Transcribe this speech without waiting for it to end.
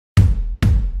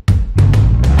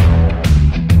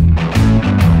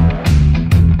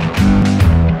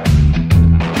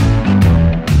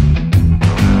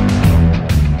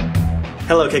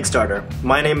Hello Kickstarter,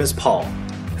 my name is Paul,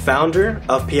 founder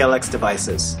of PLX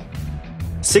Devices.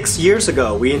 6 years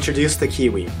ago we introduced the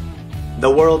Kiwi,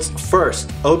 the world's first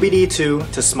OBD2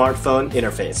 to smartphone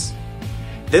interface.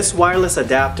 This wireless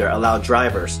adapter allowed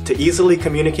drivers to easily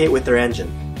communicate with their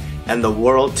engine, and the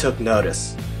world took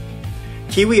notice.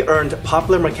 Kiwi earned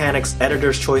Popular Mechanics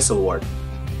Editor's Choice Award,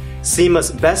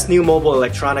 SEMA's Best New Mobile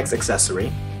Electronics Accessory,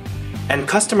 and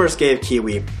customers gave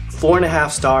Kiwi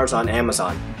 4.5 stars on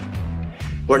Amazon.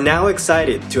 We're now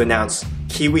excited to announce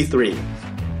Kiwi 3,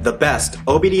 the best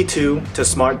OBD2 to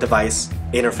smart device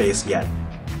interface yet.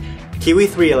 Kiwi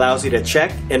 3 allows you to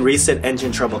check and reset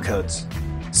engine trouble codes,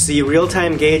 see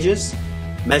real-time gauges,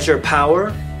 measure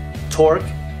power, torque,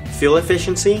 fuel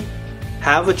efficiency,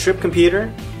 have a trip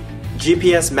computer,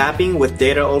 GPS mapping with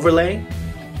data overlay,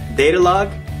 data log,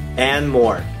 and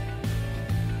more.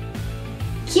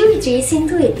 Kiwi 3 is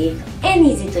intuitive and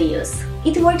easy to use.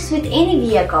 It works with any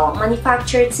vehicle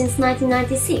manufactured since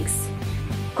 1996.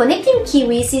 Connecting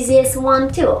Kiwi is easy as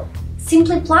one tool.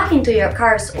 Simply plug into your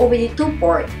car's OBD2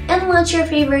 port and launch your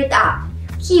favorite app.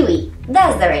 Kiwi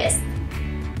does the rest.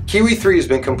 Kiwi 3 has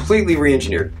been completely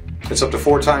re-engineered. It's up to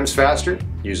 4 times faster,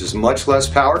 uses much less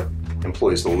power,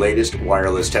 employs the latest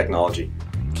wireless technology.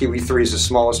 Kiwi 3 is the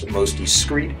smallest, most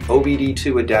discreet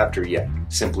OBD2 adapter yet.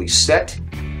 Simply set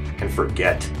and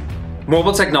forget.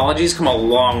 Mobile technology's come a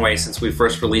long way since we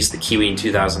first released the Kiwi in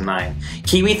 2009.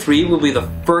 Kiwi 3 will be the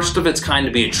first of its kind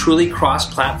to be a truly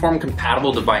cross-platform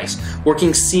compatible device, working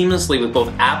seamlessly with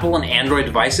both Apple and Android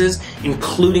devices,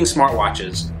 including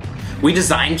smartwatches. We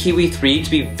designed Kiwi 3 to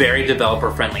be very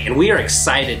developer friendly, and we are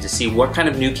excited to see what kind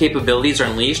of new capabilities are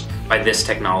unleashed by this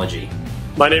technology.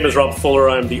 My name is Rob Fuller.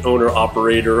 I'm the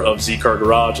owner-operator of Z-Car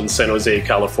Garage in San Jose,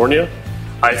 California.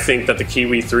 I think that the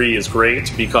Kiwi 3 is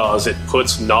great because it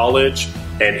puts knowledge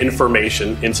and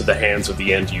information into the hands of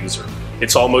the end user.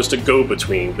 It's almost a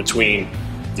go-between between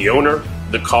the owner,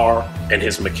 the car, and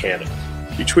his mechanic.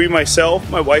 Between myself,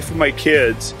 my wife, and my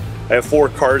kids, I have 4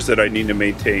 cars that I need to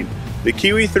maintain. The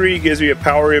Kiwi 3 gives me a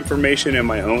power information in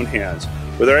my own hands.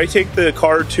 Whether I take the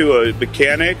car to a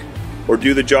mechanic or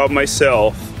do the job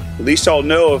myself, at least I'll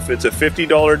know if it's a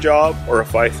 $50 job or a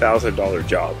 $5,000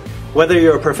 job. Whether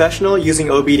you're a professional using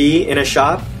OBD in a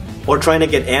shop or trying to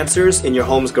get answers in your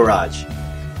home's garage,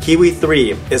 Kiwi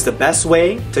 3 is the best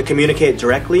way to communicate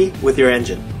directly with your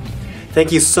engine.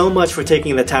 Thank you so much for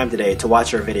taking the time today to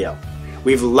watch our video.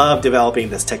 We've loved developing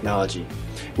this technology.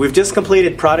 We've just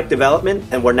completed product development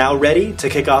and we're now ready to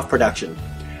kick off production.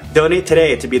 Donate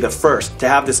today to be the first to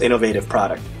have this innovative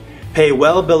product. Pay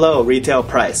well below retail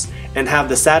price and have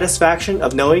the satisfaction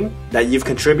of knowing that you've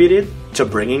contributed to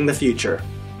bringing the future.